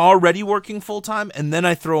fact that I'm already working full time, and then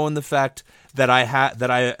I throw in the fact that I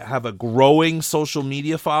have a growing social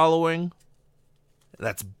media following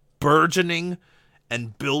that's burgeoning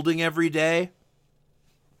and building every day.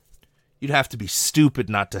 You'd have to be stupid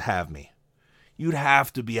not to have me. You'd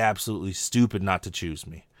have to be absolutely stupid not to choose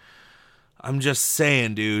me. I'm just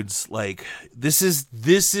saying, dudes, like, this is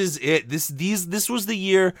it. This was the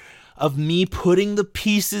year of me putting the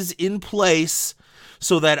pieces in place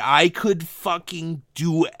so that I could fucking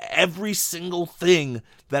do every single thing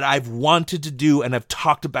that I've wanted to do and have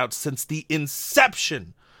talked about since the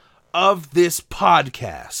inception of this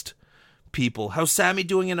podcast. People, how's Sammy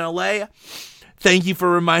doing in LA? Thank you for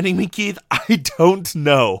reminding me, Keith. I don't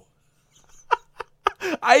know.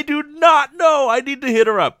 I do not know. I need to hit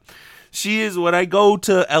her up. She is, when I go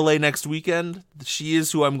to LA next weekend, she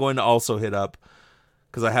is who I'm going to also hit up,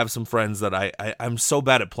 because I have some friends that I'm so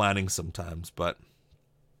bad at planning sometimes, but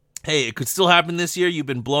hey, it could still happen this year. You've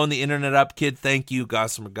been blowing the internet up, kid. Thank you,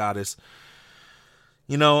 Gossamer Goddess.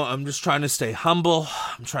 I'm just trying to stay humble.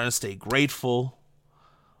 I'm trying to stay grateful.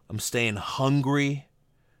 I'm staying hungry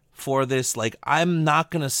for this. Like, I'm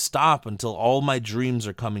not going to stop until all my dreams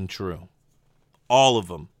are coming true. All of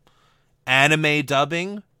them. Anime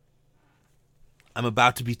dubbing. I'm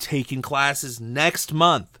about to be taking classes next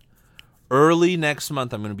month. Early next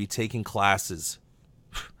month, I'm going to be taking classes.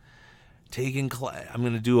 I'm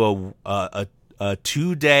going to do a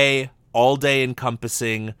 2-day, all-day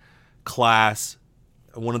encompassing class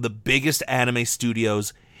at one of the biggest anime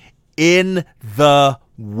studios in the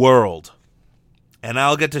world. And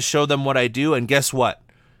I'll get to show them what I do, and guess what?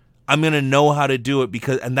 I'm going to know how to do it,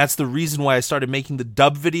 and that's the reason why I started making the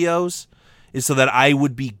dub videos, is so that I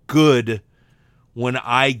would be good when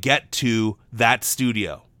I get to that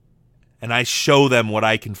studio and I show them what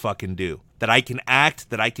I can fucking do. That I can act,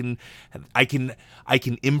 that I can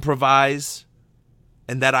improvise,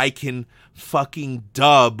 and that I can fucking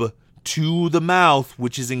dub to the mouth,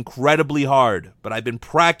 which is incredibly hard. But I've been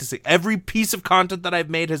practicing. Every piece of content that I've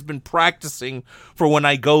made has been practicing for when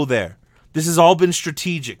I go there. This has all been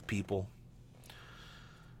strategic, people.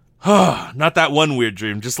 Not that one weird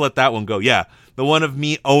dream. Just let that one go. Yeah, the one of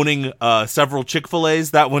me owning several Chick-fil-A's.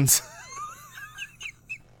 That one's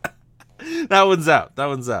that one's out. That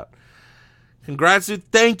one's out. Congrats,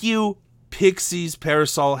 dude. Thank you, Pixies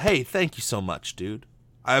Parasol. Hey, thank you so much, dude.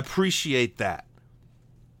 I appreciate that.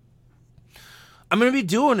 I'm going to be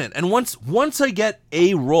doing it. And once I get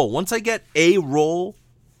a role,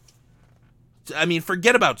 I mean,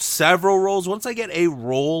 forget about several roles. Once I get a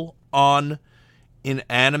role on in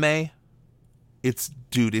anime, it's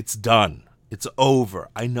done. It's over.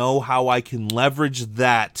 I know how I can leverage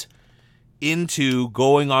that into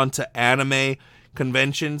going on to anime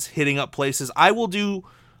conventions, hitting up places. I will do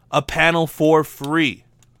a panel for free.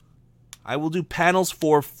 I will do panels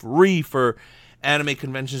for free for anime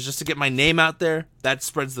conventions just to get my name out there. That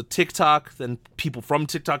spreads the TikTok. Then people from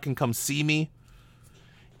TikTok can come see me.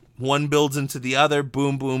 One builds into the other.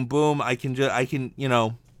 Boom, boom, boom. I can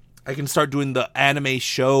start doing the anime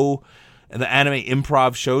show and the anime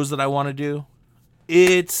improv shows that I want to do.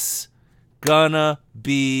 It's gonna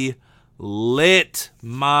be lit,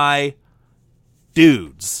 my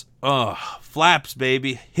dudes. Flaps,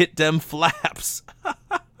 baby. Hit them flaps.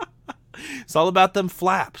 It's all about them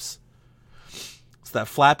flaps. It's that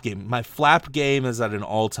flap game. My flap game is at an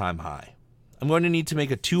all-time high. I'm going to need to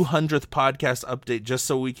make a 200th podcast update just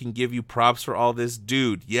so we can give you props for all this.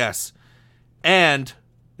 Dude, yes. And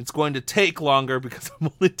it's going to take longer because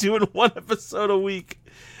I'm only doing one episode a week.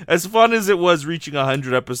 As fun as it was reaching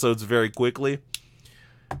 100 episodes very quickly,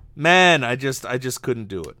 man, I just couldn't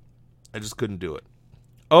do it. I just couldn't do it.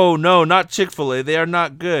 Oh, no, not Chick-fil-A. They are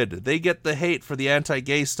not good. They get the hate for the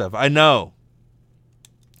anti-gay stuff. I know.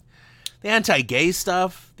 The anti-gay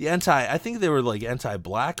stuff, I think they were like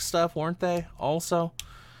anti-black stuff, weren't they? Also.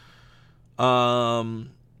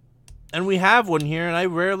 And we have one here, and I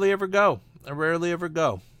rarely ever go.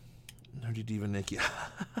 Nerdy Diva Nikki.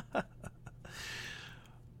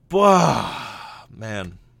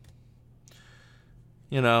 Man.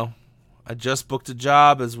 You know, I just booked a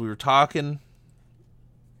job as we were talking.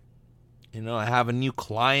 You know, I have a new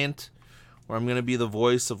client where I'm going to be the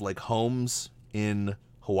voice of like Holmes in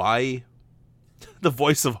Hawaii. The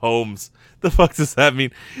voice of Holmes. The fuck does that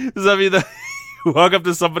mean? Does that mean that you walk up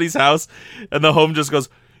to somebody's house and the home just goes,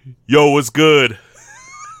 "Yo, what's good?"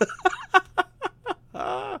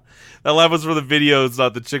 That laugh was for the video. It's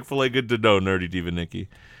not the Chick-fil-A. Good to know, Nerdy Diva Nikki.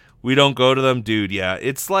 We don't go to them, dude. Yeah,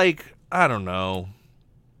 it's like, I don't know.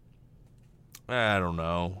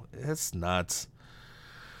 It's nuts.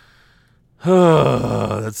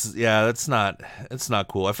 It's not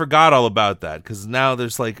cool. I forgot all about that because now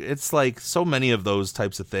there's like, it's like so many of those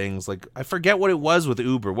types of things. Like, I forget what it was with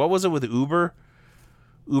Uber. What was it with Uber?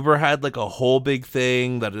 Uber had like a whole big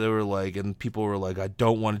thing that they were like, and people were like, I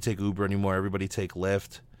don't want to take Uber anymore. Everybody take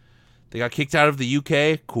Lyft. They got kicked out of the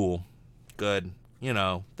UK. Cool. Good. You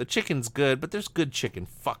know, the chicken's good, but there's good chicken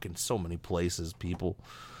fucking so many places, people.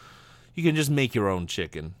 You can just make your own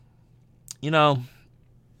chicken. You know,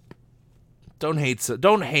 don't hate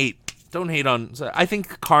on, I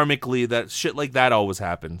think karmically that shit like that always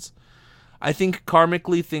happens. I think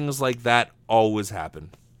karmically things like that always happen.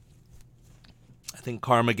 I think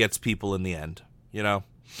karma gets people in the end, you know?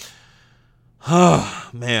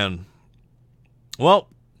 Man. Well,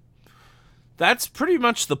 that's pretty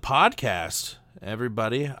much the podcast,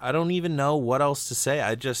 everybody. I don't even know what else to say.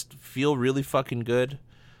 I just feel really fucking good.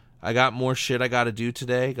 I got more shit I got to do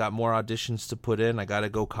today. Got more auditions to put in. I got to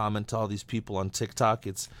go comment to all these people on TikTok.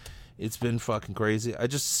 It's been fucking crazy. I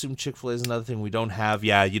just assume Chick-fil-A is another thing we don't have.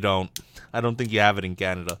 Yeah, you don't. I don't think you have it in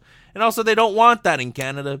Canada. And also, they don't want that in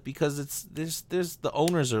Canada because there's the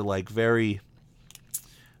owners are like very,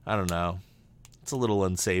 I don't know. It's a little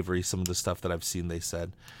unsavory, some of the stuff that I've seen they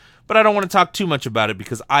said. But I don't want to talk too much about it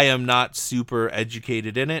because I am not super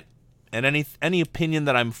educated in it. And any opinion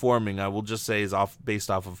that I'm forming, I will just say is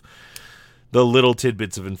based off of the little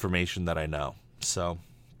tidbits of information that I know. So,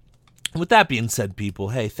 with that being said, people,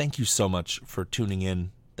 hey, thank you so much for tuning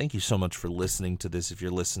in. Thank you so much for listening to this. If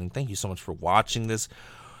you're listening, thank you so much for watching this.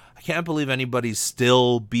 I can't believe anybody's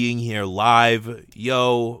still being here live.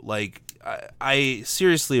 Yo, like, I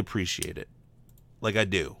seriously appreciate it. Like, I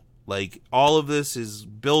do. Like, all of this is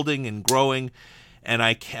building and growing, and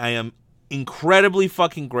I am incredibly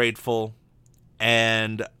fucking grateful,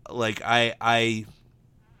 And like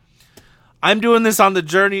I'm doing this on the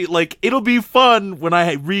journey. Like, it'll be fun when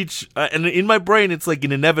I reach, and in my brain, it's like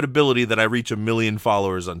an inevitability that I reach 1 million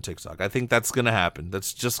followers on TikTok. I think that's going to happen.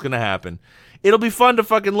 That's just going to happen. It'll be fun to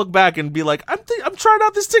fucking look back and be like, I'm trying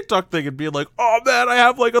out this TikTok thing and be like, oh man, I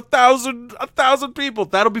have like 1,000 people.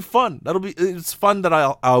 That'll be fun. It's fun that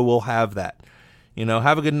I will have that. You know,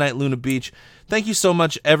 have a good night, Luna Beach. Thank you so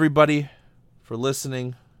much, everybody, for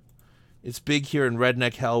listening. It's big here in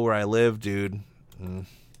Redneck Hell where I live, dude.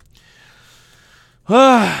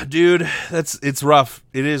 Dude, it's rough.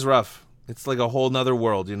 It is rough. It's like a whole nother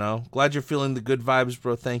world, you know? Glad you're feeling the good vibes,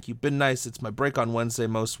 bro. Thank you. Been nice. It's my break on Wednesday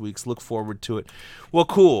most weeks. Look forward to it. Well,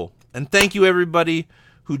 cool. And thank you, everybody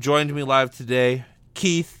who joined me live today.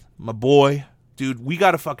 Keith, my boy. Dude, we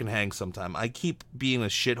gotta fucking hang sometime. I keep being a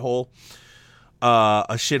shithole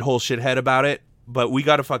shithead about it, but we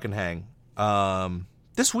gotta fucking hang.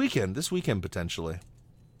 This weekend potentially.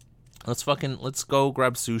 Let's go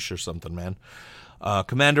grab sushi or something, man.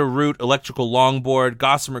 Commander Root, Electrical Longboard,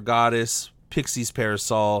 Gossamer Goddess, Pixie's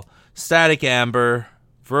Parasol, Static Amber,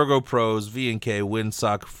 Virgo Pros, V&K,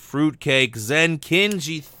 Windsock, Fruitcake, Zen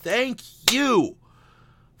Kinji. Thank you.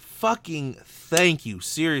 Fucking thank you.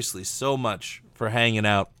 Seriously, so much for hanging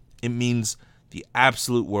out. It means the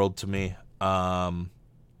absolute world to me. Not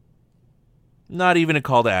even a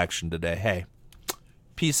call to action today. Hey,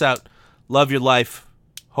 peace out. Love your life.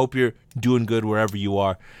 Hope you're doing good wherever you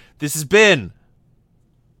are. This has been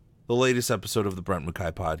the latest episode of the Brent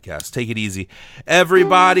McKay podcast. Take it easy,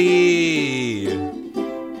 everybody.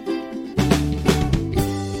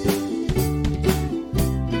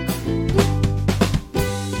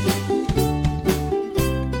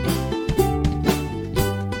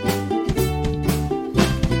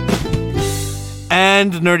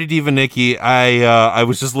 And Nerdy Diva Nikki, I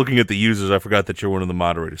was just looking at the users. I forgot that you're one of the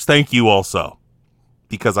moderators. Thank you also.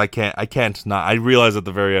 Because I can't not. I realized at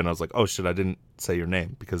the very end, I was like, oh shit, I didn't say your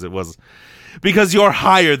name because you're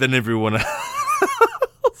higher than everyone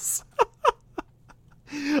else.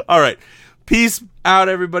 All right. Peace out,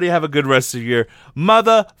 everybody. Have a good rest of your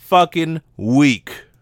motherfucking week.